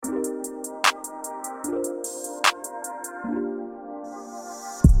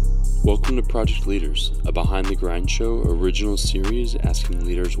Welcome to Project Leaders, a Behind the Grind Show original series asking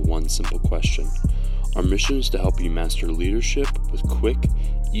leaders one simple question. Our mission is to help you master leadership with quick,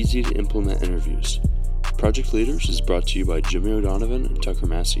 easy to implement interviews. Project Leaders is brought to you by Jimmy O'Donovan and Tucker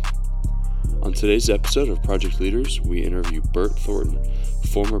Massey. On today's episode of Project Leaders, we interview Bert Thornton,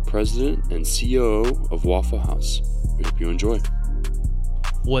 former president and COO of Waffle House. We hope you enjoy.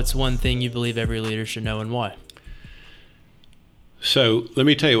 What's one thing you believe every leader should know and why? So let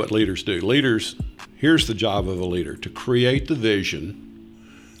me tell you what leaders do. Leaders, here's the job of a leader: to create the vision,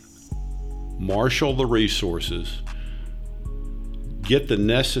 marshal the resources, get the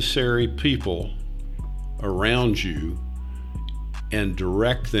necessary people around you, and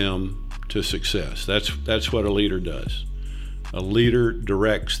direct them to success. That's what a leader does. A leader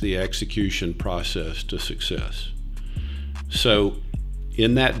directs the execution process to success. So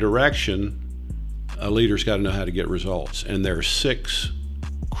in that direction, a leader's got to know how to get results. And there are 6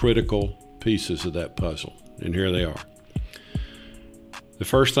 critical pieces of that puzzle. And here they are. The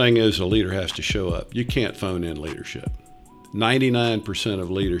first thing is a leader has to show up. You can't phone in leadership. 99%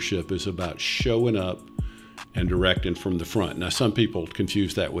 of leadership is about showing up and directing from the front. Now, some people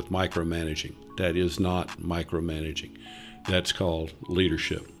confuse that with micromanaging. That is not micromanaging. That's called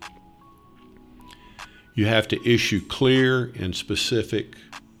leadership. You have to issue clear and specific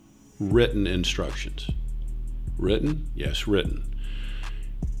written instructions. Written? Yes, written.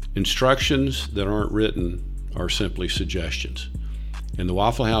 Instructions that aren't written are simply suggestions. In the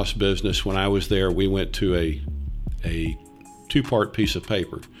Waffle House business, when I was there, we went to a 2-part piece of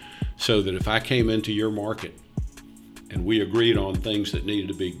paper so that if I came into your market and we agreed on things that needed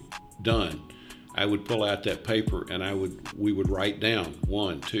to be done, I would pull out that paper and we would write down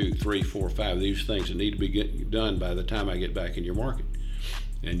 1, 2, 3, 4, 5 these things that need to be done by the time I get back in your market.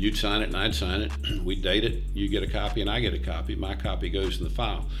 And you'd sign it and I'd sign it. We'd date it. You get a copy and I get a copy. My copy goes in the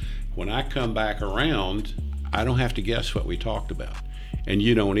file. When I come back around, I don't have to guess what we talked about. And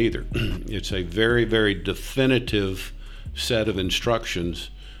you don't either. It's a very, very definitive set of instructions,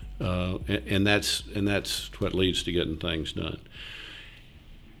 and that's what leads to getting things done.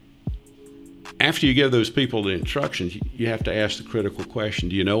 After you give those people the instructions, you have to ask the critical question: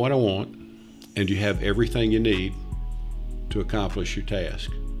 do you know what I want? And do you have everything you need to accomplish your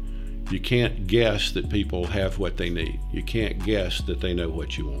task? You can't guess that people have what they need. You can't guess that they know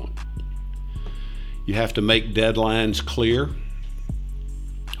what you want. You have to make deadlines clear.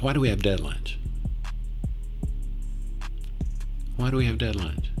 Why do we have deadlines? Why do we have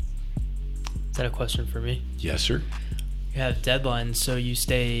deadlines? Is that a question for me? Yes, sir. You have deadlines so you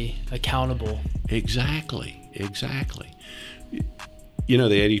stay accountable. Exactly. You know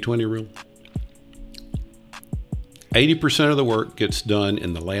the 80-20 rule? 80% of the work gets done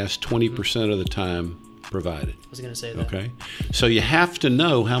in the last 20% of the time provided. I was going to say that. Okay? So you have to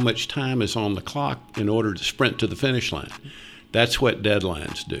know how much time is on the clock in order to sprint to the finish line. That's what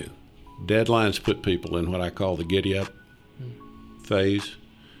deadlines do. Deadlines put people in what I call the giddy-up phase.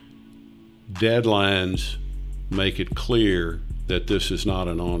 Deadlines make it clear that this is not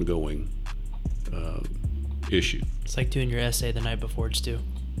an ongoing issue. It's like doing your essay the night before it's due.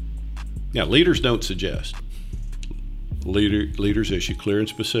 Now, leaders don't suggest. Leaders issue clear and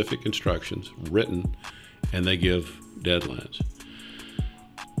specific instructions, written, and they give deadlines.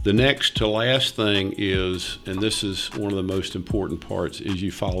 The next to last thing is, and this is one of the most important parts, is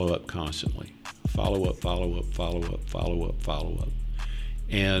you follow up constantly. Follow up.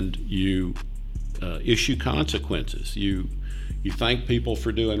 And you issue consequences. You thank people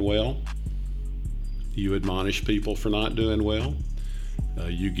for doing well. You admonish people for not doing well.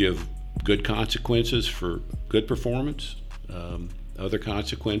 You give good consequences for good performance. Other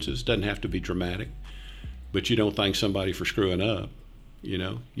consequences, doesn't have to be dramatic, but you don't thank somebody for screwing up. You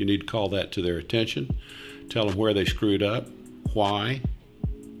need to call that to their attention, tell them where they screwed up, why,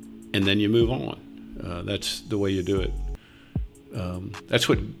 and then you move on. That's the way you do it. That's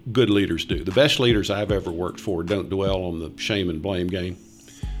what good leaders do. The best leaders I've ever worked for don't dwell on the shame and blame game.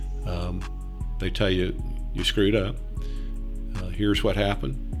 They tell you screwed up. Here's what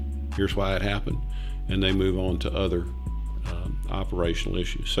happened. Here's why it happened. And they move on to other operational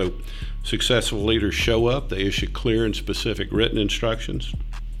issues. So successful leaders show up. They issue clear and specific written instructions.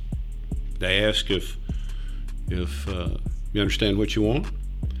 They ask if you understand what you want.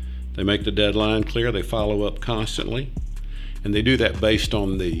 They make the deadline clear. They follow up constantly. And they do that based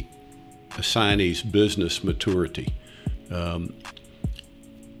on the assignee's business maturity.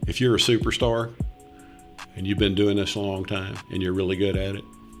 If you're a superstar and you've been doing this a long time and you're really good at it,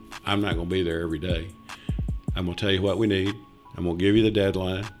 I'm not going to be there every day. I'm going to tell you what we need. I'm going to give you the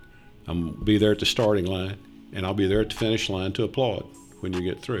deadline. I'm going to be there at the starting line, and I'll be there at the finish line to applaud when you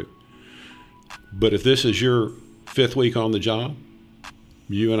get through. But if this is your 5th week on the job,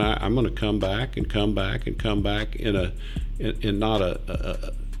 you and I'm going to come back and come back and come back in not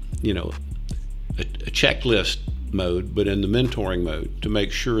a checklist mode, but in the mentoring mode to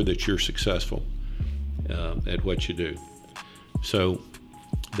make sure that you're successful at what you do. So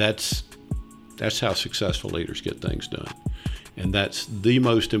that's how successful leaders get things done. And that's the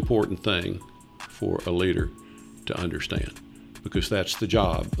most important thing for a leader to understand, because that's the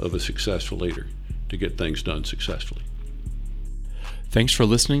job of a successful leader, to get things done successfully. Thanks for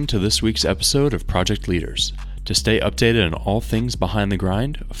listening to this week's episode of Project Leaders. To stay updated on all things Behind the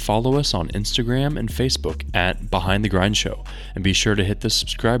Grind, follow us on Instagram and Facebook at Behind the Grind Show, and be sure to hit the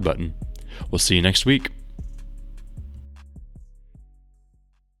subscribe button. We'll see you next week.